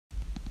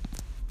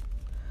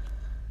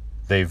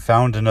They've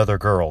found another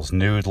girl's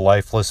nude,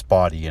 lifeless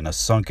body in a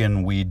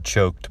sunken,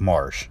 weed-choked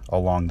marsh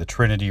along the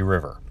Trinity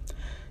River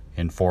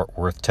in Fort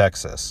Worth,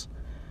 Texas.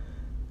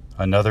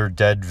 Another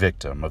dead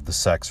victim of the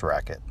sex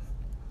racket.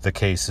 The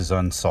case is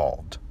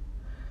unsolved.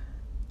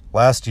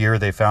 Last year,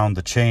 they found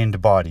the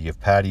chained body of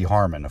Patty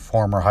Harmon, a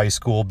former high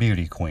school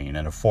beauty queen,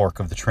 in a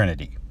fork of the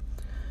Trinity.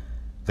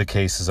 The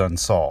case is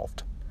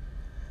unsolved.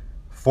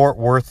 Fort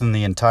Worth and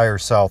the entire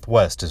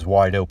Southwest is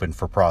wide open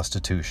for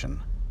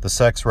prostitution. The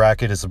sex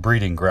racket is a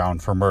breeding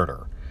ground for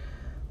murder.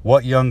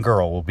 What young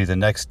girl will be the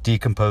next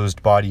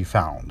decomposed body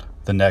found,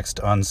 the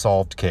next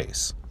unsolved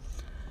case?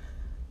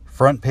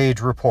 Front page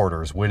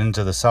reporters went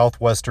into the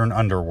southwestern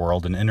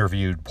underworld and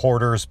interviewed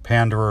porters,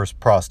 panderers,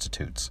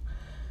 prostitutes.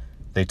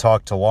 They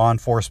talked to law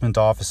enforcement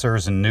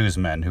officers and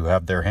newsmen who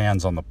have their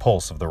hands on the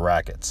pulse of the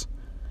rackets.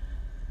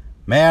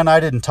 "Man, I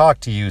didn't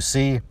talk to you,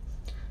 see?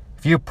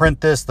 If you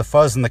print this, the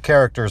fuzz and the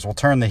characters will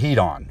turn the heat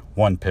on,"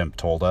 one pimp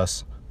told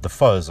us. The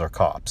fuzz are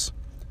cops.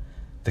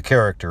 The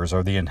characters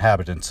are the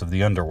inhabitants of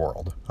the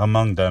underworld,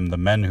 among them the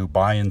men who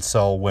buy and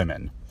sell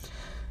women,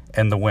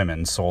 and the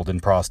women sold in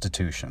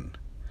prostitution.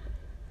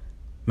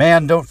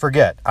 "Man, don't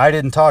forget, I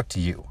didn't talk to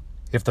you.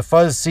 If the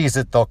fuzz sees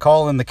it, they'll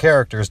call in the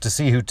characters to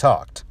see who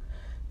talked.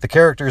 The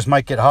characters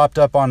might get hopped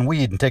up on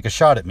weed and take a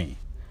shot at me.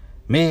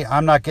 Me,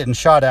 I'm not getting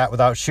shot at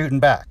without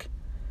shooting back.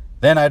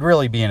 Then I'd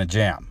really be in a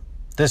jam.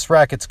 This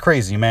racket's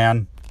crazy,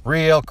 man.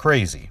 Real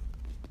crazy."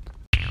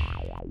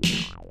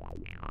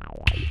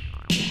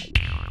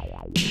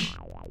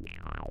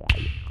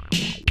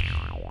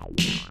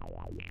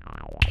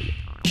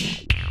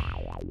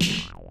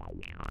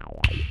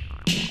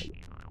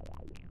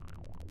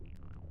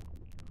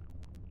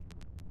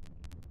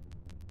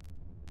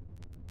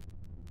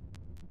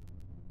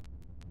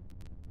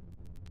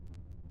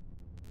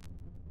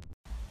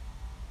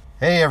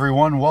 Hey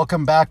everyone,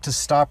 welcome back to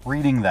Stop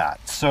Reading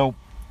That. So,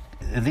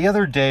 the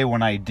other day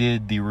when I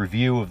did the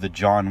review of the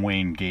John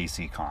Wayne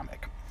Gacy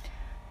comic,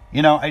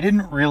 I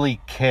didn't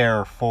really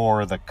care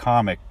for the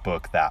comic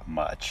book that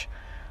much,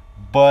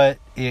 but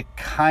it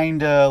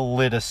kinda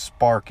lit a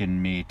spark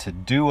in me to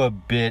do a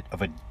bit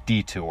of a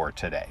detour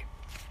today.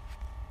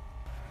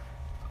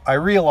 I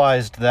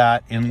realized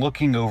that in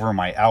looking over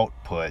my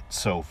output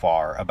so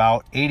far,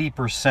 about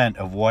 80%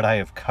 of what I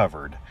have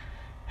covered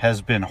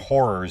has been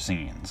horror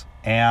zines,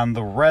 and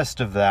the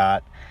rest of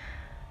that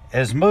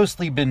has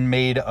mostly been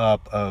made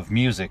up of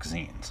music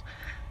zines.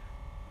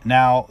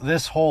 Now,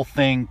 this whole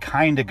thing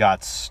kind of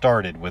got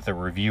started with a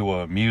review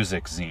of a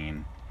music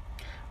zine.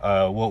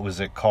 What was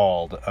it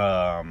called?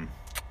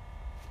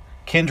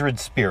 Kindred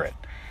Spirit.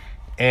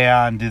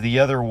 And the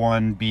other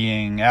one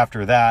being,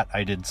 after that,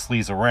 I did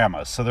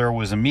Sleazorama. So there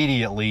was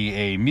immediately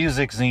a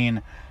music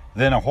zine,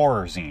 then a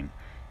horror zine.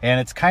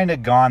 And it's kind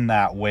of gone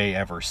that way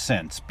ever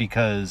since,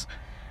 because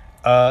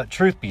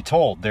truth be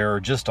told, there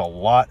are just a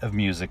lot of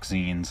music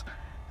zines.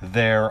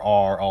 There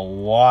are a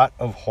lot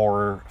of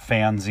horror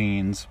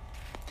fanzines.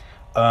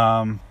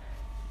 And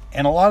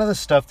a lot of the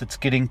stuff that's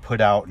getting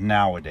put out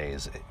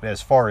nowadays,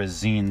 as far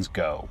as zines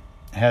go,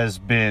 has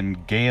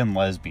been gay and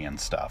lesbian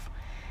stuff.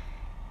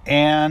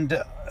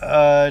 And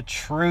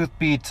truth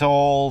be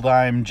told,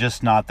 I'm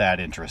just not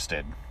that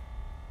interested.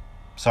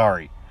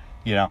 Sorry.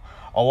 A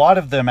lot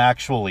of them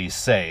actually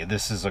say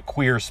this is a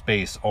queer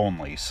space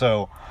only.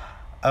 So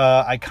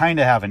I kind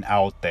of have an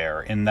out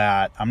there in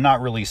that I'm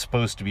not really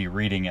supposed to be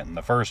reading it in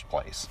the first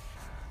place.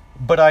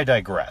 But I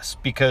digress,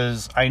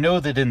 because I know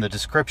that in the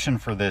description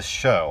for this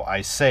show,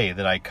 I say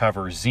that I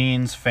cover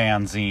zines,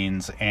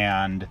 fanzines,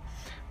 and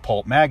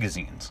pulp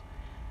magazines.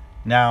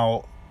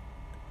 Now,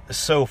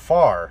 so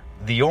far,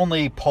 the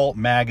only pulp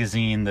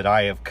magazine that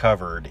I have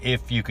covered,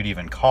 if you could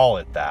even call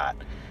it that,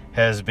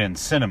 has been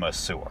Cinema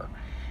Sewer.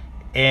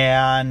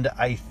 And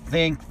I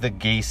think the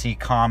Gacy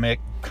comic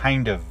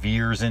kind of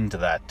veers into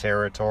that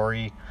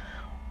territory,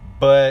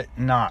 but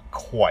not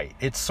quite.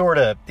 It's sort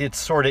of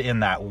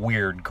in that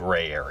weird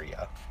gray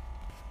area.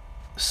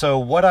 So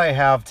what I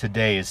have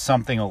today is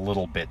something a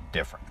little bit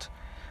different.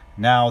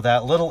 Now,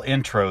 that little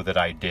intro that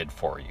I did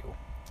for you,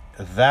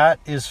 that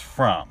is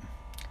from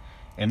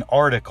an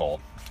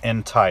article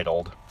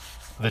entitled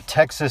 "The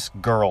Texas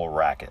Girl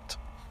Racket,"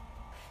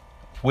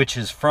 which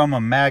is from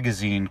a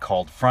magazine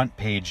called Front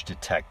Page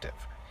Detective.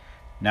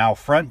 Now,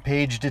 Front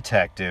Page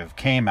Detective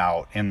came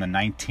out in the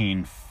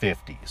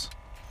 1950s.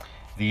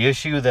 The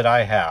issue that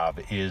I have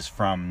is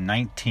from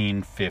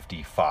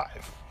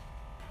 1955.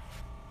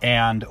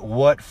 And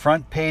what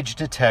Front Page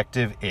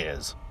Detective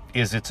is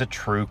it's a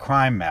true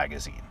crime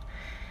magazine.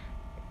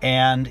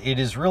 And it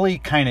is really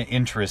kind of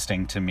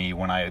interesting to me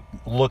when I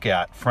look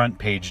at Front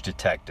Page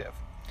Detective.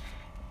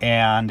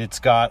 And it's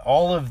got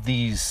all of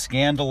these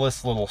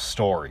scandalous little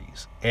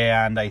stories.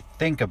 And I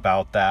think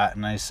about that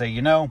and I say,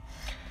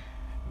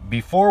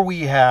 before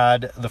we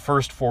had the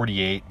First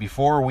 48,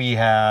 before we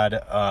had,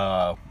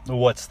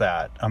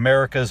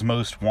 America's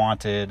Most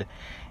Wanted,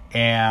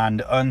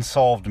 and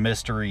Unsolved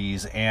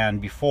Mysteries, and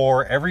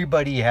before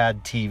everybody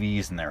had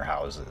TVs in their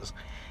houses,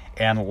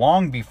 and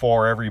long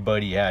before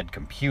everybody had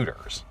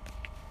computers,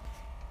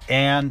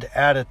 And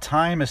at a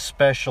time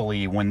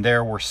especially when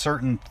there were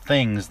certain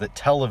things that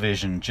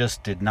television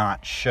just did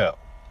not show.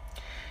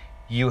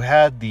 You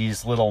had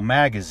these little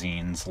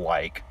magazines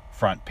like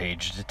Front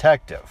Page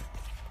Detective.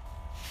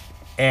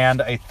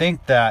 And I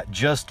think that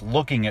just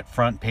looking at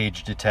Front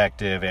Page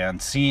Detective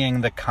and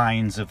seeing the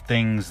kinds of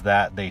things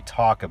that they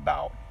talk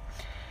about,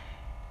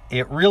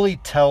 it really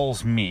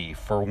tells me,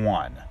 for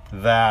one,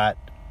 that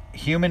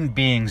human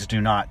beings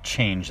do not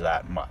change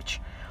that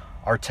much.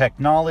 Our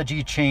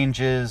technology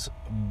changes,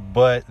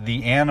 but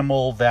the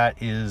animal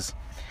that is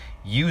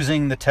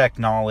using the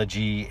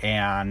technology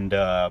and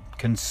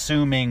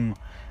consuming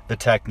the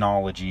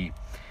technology,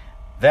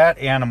 that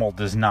animal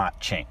does not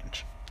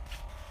change.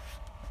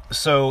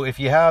 So if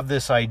you have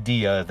this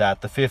idea that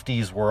the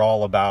 50s were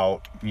all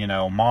about,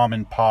 mom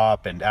and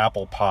pop and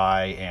apple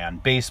pie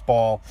and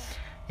baseball,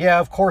 yeah,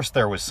 of course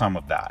there was some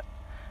of that.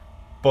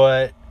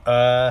 But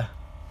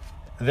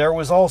there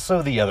was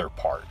also the other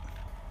part.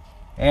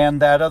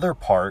 And that other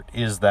part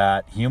is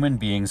that human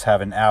beings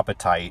have an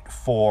appetite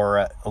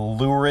for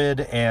lurid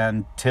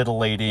and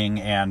titillating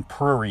and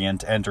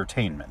prurient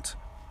entertainment.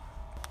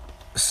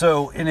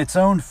 So in its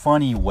own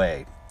funny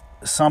way,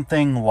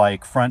 something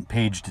like Front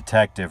Page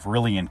Detective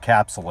really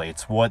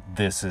encapsulates what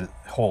this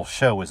whole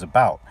show is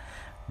about.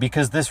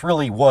 Because this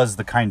really was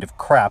the kind of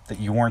crap that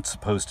you weren't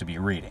supposed to be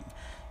reading.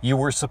 You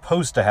were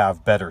supposed to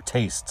have better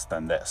tastes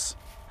than this.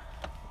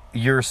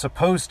 You're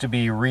supposed to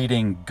be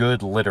reading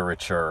good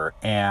literature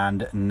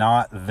and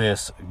not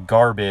this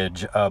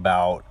garbage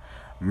about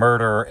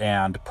murder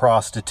and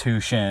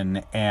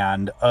prostitution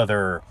and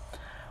other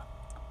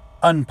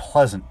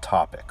unpleasant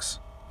topics.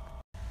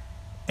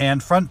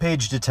 And Front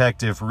Page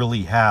Detective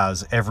really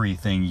has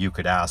everything you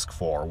could ask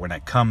for when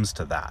it comes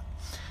to that.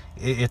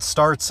 It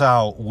starts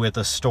out with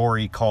a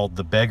story called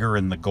The Beggar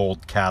in the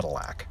Gold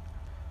Cadillac.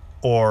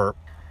 The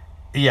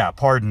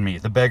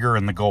Beggar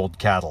in the Gold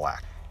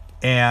Cadillac.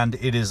 And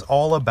it is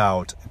all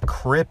about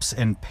crips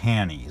and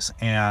panties.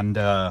 And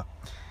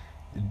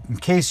in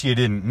case you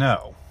didn't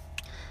know,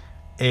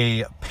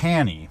 a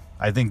panty,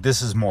 I think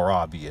this is more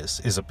obvious,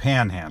 is a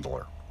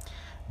panhandler.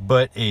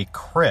 But a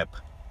crip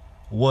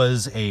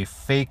was a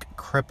fake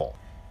cripple.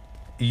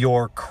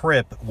 Your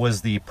crip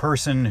was the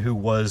person who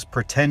was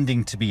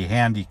pretending to be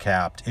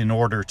handicapped in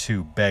order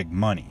to beg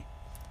money.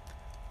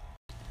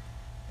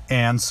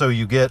 And so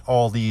you get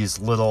all these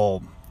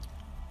little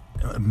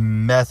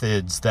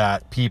methods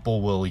that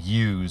people will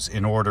use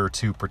in order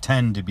to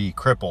pretend to be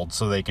crippled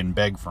so they can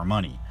beg for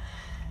money.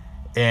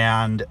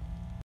 And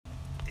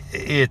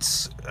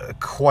it's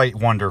quite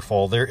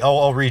wonderful.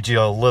 I'll read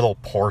you a little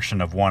portion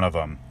of one of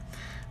them.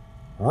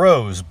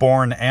 Rose,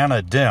 born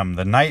Anna Dim,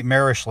 the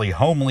nightmarishly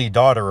homely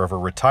daughter of a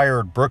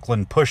retired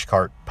Brooklyn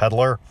pushcart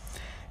peddler,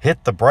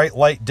 hit the bright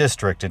light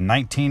district in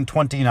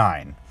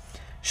 1929.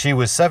 She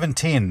was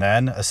 17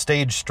 then, a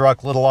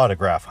stage-struck little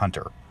autograph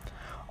hunter.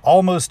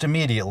 Almost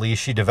immediately,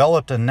 she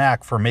developed a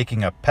knack for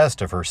making a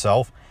pest of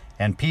herself,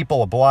 and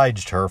people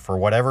obliged her for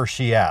whatever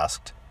she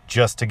asked,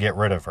 just to get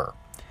rid of her.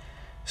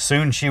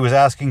 Soon she was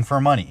asking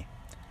for money,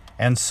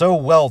 and so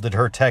well did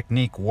her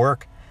technique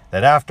work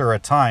that after a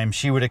time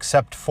she would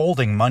accept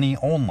folding money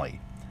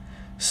only.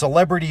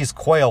 Celebrities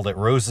quailed at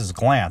Rose's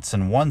glance,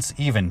 and once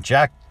even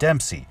Jack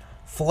Dempsey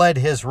fled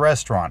his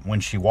restaurant when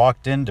she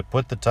walked in to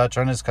put the touch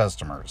on his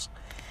customers.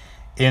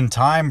 In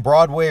time,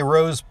 Broadway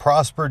Rose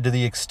prospered to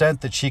the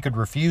extent that she could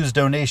refuse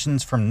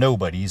donations from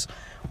nobodies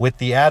with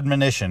the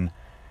admonition,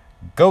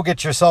 "Go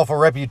get yourself a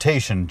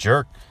reputation,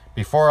 jerk,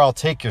 before I'll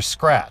take your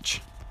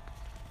scratch."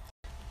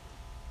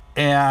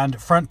 And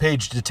Front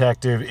Page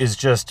Detective is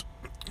just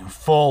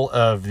full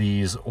of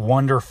these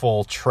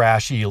wonderful,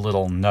 trashy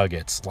little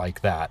nuggets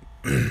like that.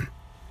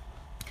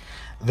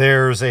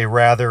 There's a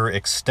rather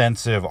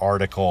extensive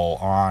article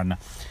on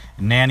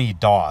Nanny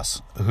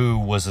Doss, who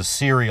was a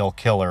serial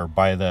killer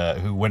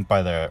who was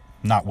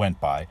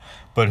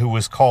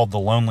called the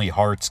Lonely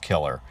Hearts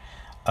Killer.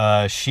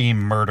 She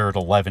murdered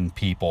 11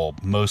 people,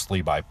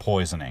 mostly by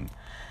poisoning.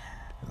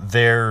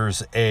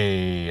 There's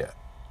a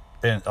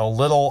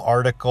little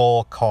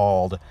article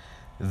called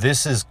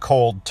This is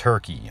Cold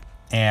Turkey,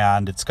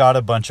 and it's got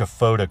a bunch of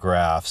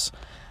photographs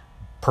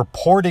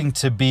purporting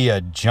to be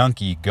a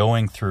junkie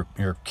going through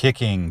or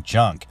kicking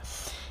junk.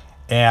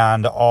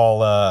 And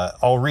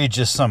I'll read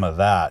just some of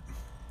that.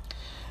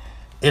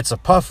 It's a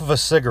puff of a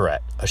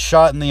cigarette, a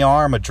shot in the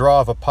arm, a draw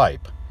of a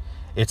pipe.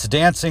 It's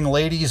dancing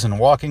ladies and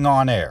walking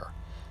on air.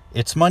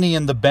 It's money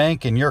in the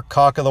bank and you're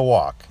cock of the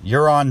walk.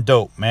 You're on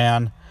dope,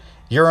 man.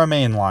 You're a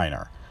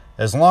mainliner.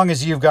 As long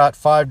as you've got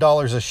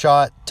 $5 a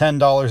shot,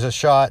 $10 a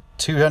shot,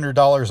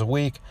 $200 a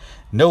week,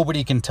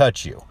 nobody can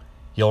touch you.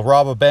 You'll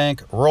rob a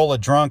bank, roll a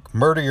drunk,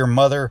 murder your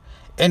mother,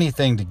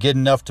 anything to get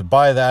enough to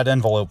buy that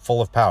envelope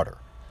full of powder.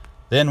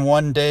 Then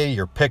one day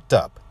you're picked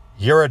up.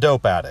 You're a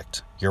dope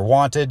addict. You're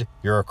wanted.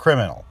 You're a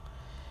criminal.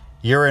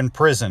 You're in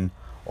prison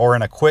or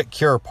in a quick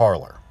cure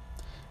parlor.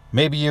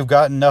 Maybe you've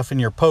got enough in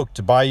your poke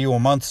to buy you a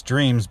month's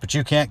dreams, but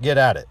you can't get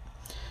at it.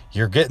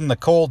 You're getting the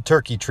cold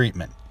turkey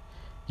treatment.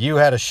 You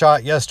had a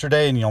shot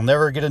yesterday and you'll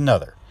never get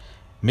another.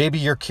 Maybe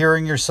you're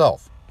curing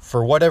yourself.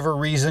 for whatever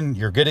reason,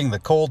 you're getting the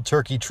cold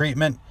turkey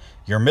treatment,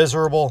 you're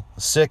miserable,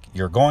 sick,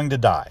 you're going to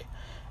die.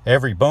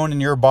 Every bone in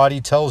your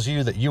body tells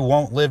you that you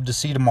won't live to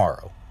see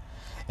tomorrow.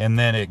 And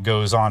then it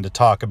goes on to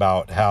talk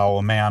about how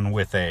a man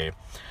with a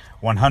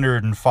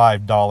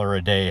 $105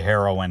 a day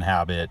heroin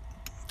habit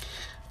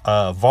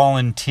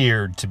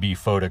volunteered to be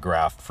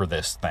photographed for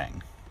this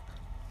thing.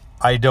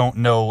 I don't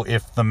know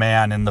if the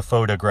man in the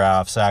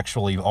photographs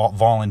actually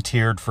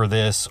volunteered for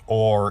this,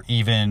 or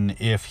even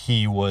if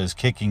he was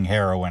kicking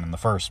heroin in the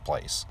first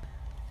place.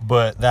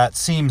 But that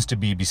seems to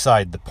be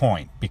beside the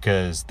point,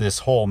 because this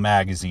whole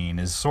magazine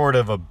is sort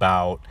of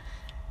about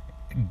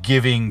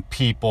giving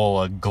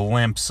people a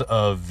glimpse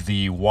of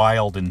the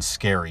wild and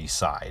scary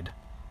side.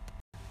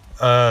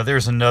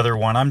 There's another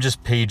one. I'm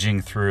just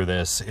paging through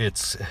this.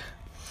 It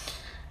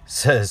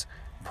says,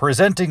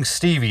 presenting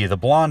Stevie, the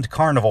blonde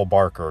carnival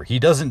barker. He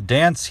doesn't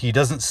dance, he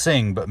doesn't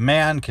sing, but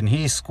man, can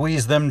he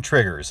squeeze them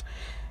triggers.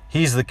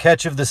 He's the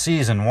catch of the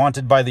season,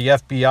 wanted by the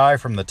FBI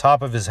from the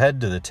top of his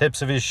head to the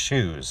tips of his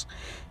shoes.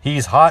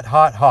 He's hot,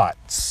 hot, hot.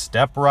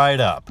 Step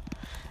right up.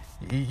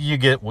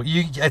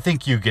 I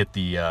think you get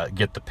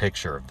the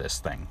picture of this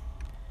thing.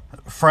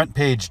 Front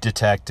Page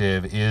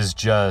Detective is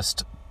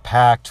just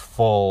packed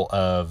full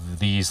of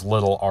these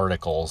little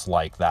articles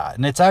like that.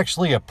 And it's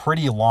actually a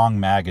pretty long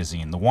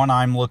magazine. The one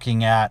I'm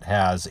looking at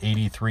has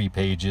 83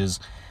 pages.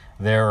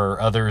 There are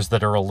others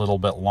that are a little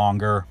bit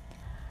longer.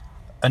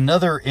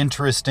 Another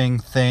interesting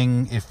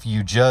thing, if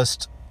you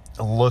just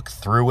look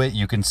through it,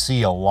 you can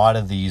see a lot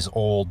of these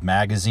old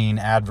magazine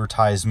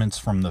advertisements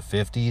from the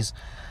 50s.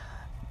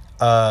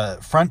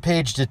 Front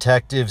Page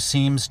Detective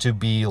seems to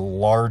be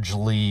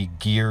largely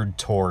geared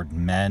toward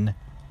men.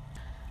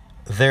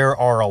 There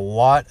are a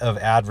lot of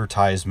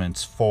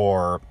advertisements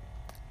for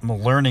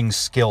learning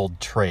skilled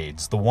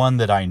trades. The one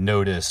that I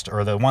noticed,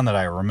 or the one that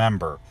I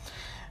remember,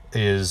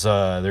 is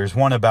there's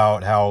one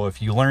about how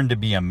if you learn to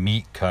be a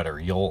meat cutter,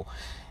 you'll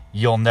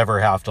never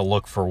have to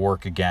look for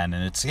work again.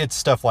 And it's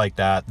stuff like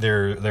that.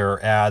 There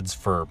are ads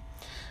for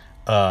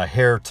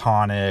hair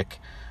tonic.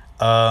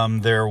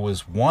 There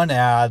was one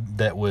ad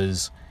that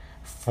was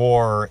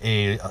for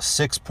a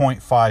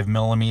 6.5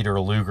 millimeter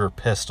Luger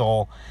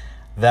pistol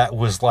that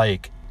was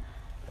like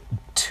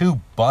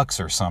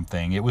 $2 or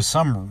something. It was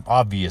some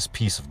obvious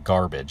piece of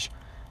garbage,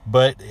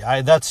 but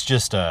that's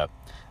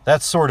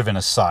sort of an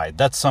aside.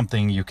 That's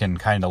something you can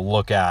kind of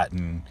look at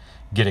and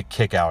get a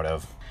kick out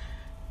of.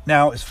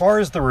 Now, as far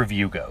as the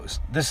review goes,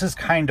 this is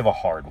kind of a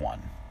hard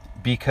one,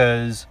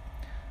 because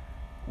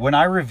when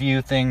I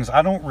review things,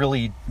 I don't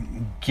really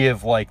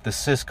give like the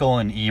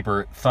Siskel and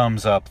Ebert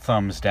thumbs up,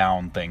 thumbs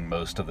down thing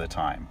most of the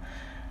time.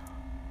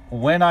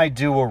 When I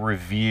do a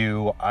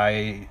review,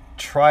 I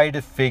try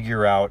to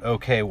figure out,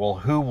 okay, well,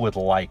 who would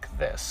like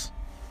this?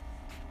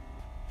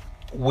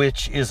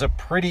 Which is a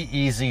pretty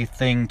easy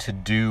thing to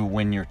do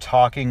when you're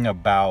talking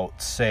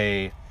about,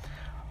 say,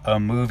 a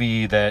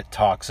movie that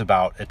talks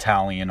about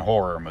Italian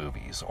horror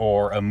movies,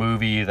 or a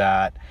movie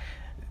that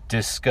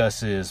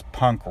discusses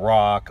punk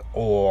rock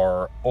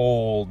or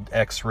old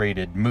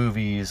X-rated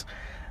movies.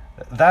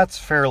 That's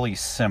fairly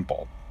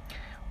simple.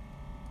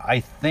 I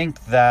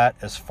think that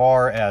as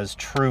far as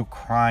true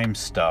crime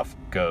stuff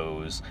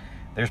goes,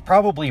 there's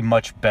probably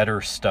much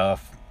better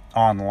stuff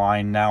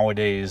online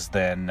nowadays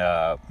than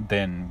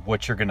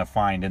what you're going to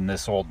find in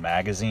this old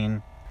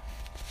magazine.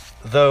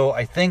 Though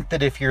I think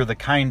that if you're the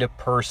kind of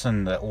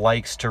person that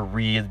likes to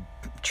read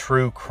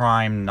true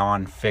crime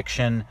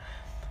nonfiction,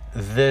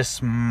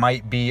 this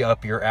might be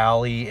up your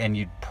alley, and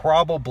you'd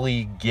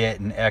probably get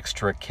an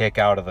extra kick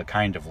out of the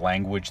kind of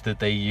language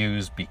that they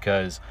use,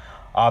 because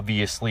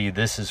obviously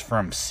this is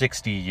from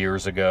 60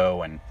 years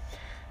ago, and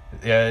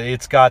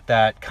it's got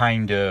that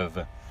kind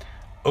of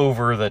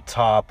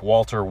over-the-top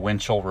Walter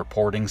Winchell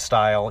reporting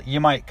style. You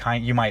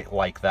might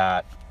like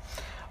that.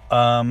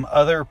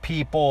 Other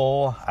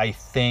people, I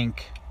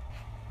think,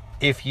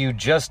 if you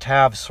just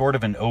have sort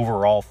of an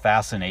overall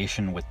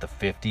fascination with the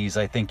 50s,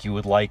 I think you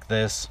would like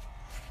this.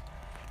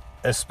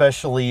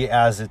 Especially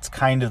as it's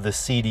kind of the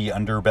seedy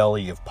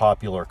underbelly of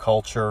popular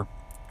culture.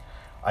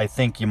 I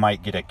think you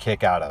might get a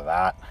kick out of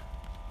that.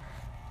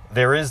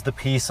 There is the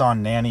piece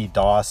on Nanny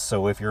Doss,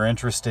 so if you're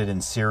interested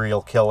in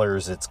serial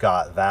killers, it's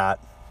got that.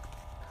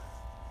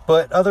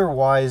 But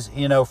otherwise,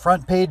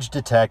 Front Page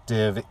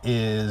Detective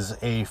is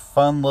a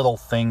fun little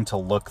thing to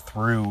look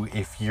through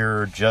if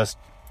you're just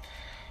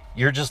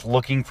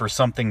looking for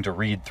something to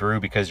read through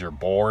because you're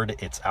bored.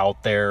 It's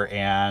out there,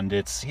 and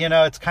it's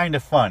kind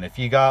of fun. If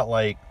you got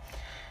like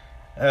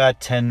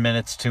 10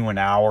 minutes to an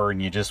hour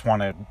and you just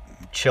want to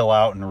chill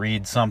out and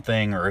read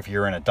something, or if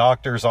you're in a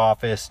doctor's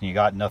office and you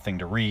got nothing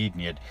to read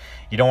and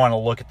you don't want to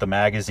look at the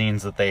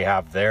magazines that they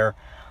have there,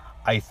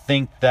 I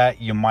think that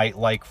you might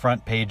like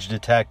Front Page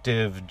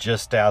Detective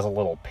just as a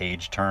little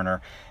page turner.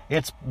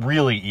 It's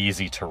really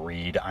easy to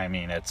read. I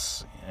mean,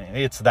 it's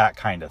that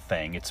kind of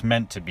thing. It's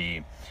meant to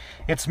be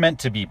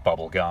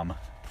bubblegum.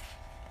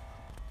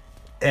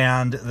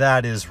 And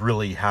that is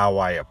really how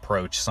I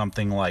approach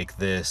something like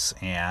this,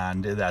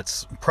 and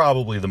that's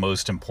probably the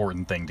most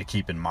important thing to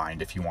keep in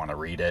mind if you want to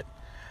read it.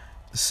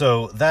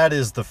 So that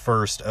is the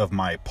first of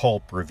my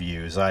pulp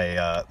reviews.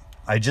 I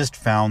just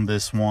found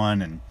this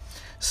one and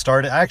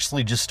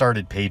just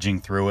started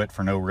paging through it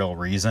for no real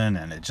reason,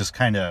 and it just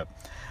kind of,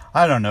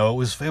 I don't know,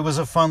 it was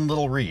a fun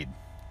little read.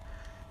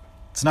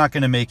 It's not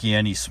going to make you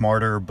any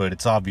smarter, but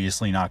it's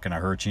obviously not going to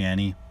hurt you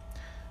any.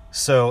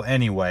 So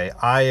anyway,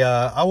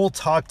 I will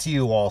talk to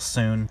you all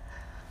soon.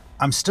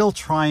 I'm still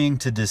trying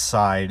to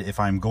decide if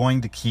I'm going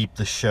to keep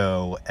the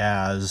show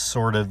as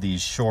sort of these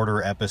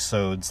shorter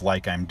episodes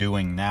like I'm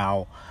doing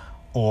now,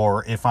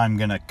 or if I'm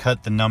going to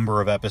cut the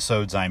number of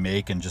episodes I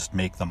make and just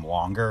make them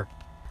longer.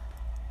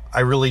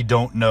 I really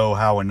don't know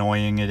how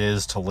annoying it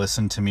is to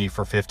listen to me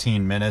for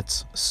 15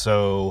 minutes,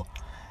 so,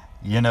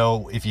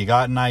 if you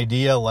got an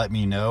idea, let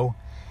me know.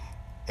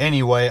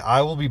 Anyway,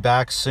 I will be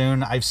back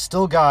soon. I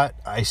still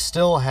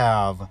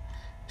have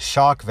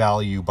Shock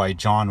Value by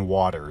John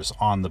Waters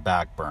on the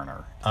back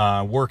burner.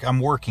 I'm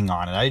working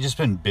on it. I've just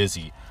been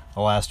busy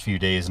the last few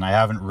days, and I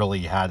haven't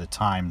really had the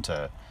time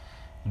to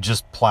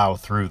just plow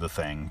through the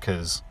thing,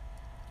 because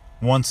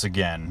once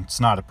again, it's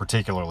not a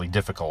particularly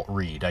difficult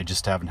read. I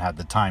just haven't had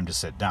the time to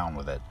sit down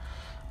with it.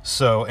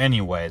 So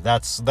anyway,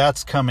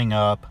 that's coming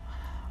up.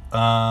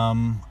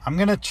 I'm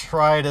gonna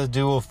try to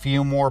do a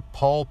few more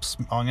pulps.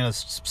 I'm gonna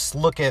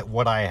look at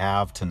what I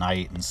have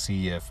tonight and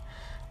see if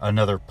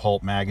another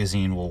pulp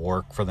magazine will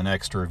work for the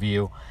next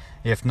review.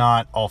 If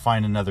not, I'll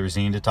find another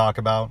zine to talk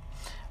about.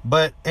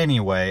 But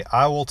anyway,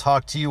 I will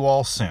talk to you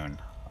all soon.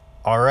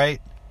 All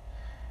right,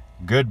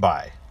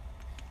 goodbye.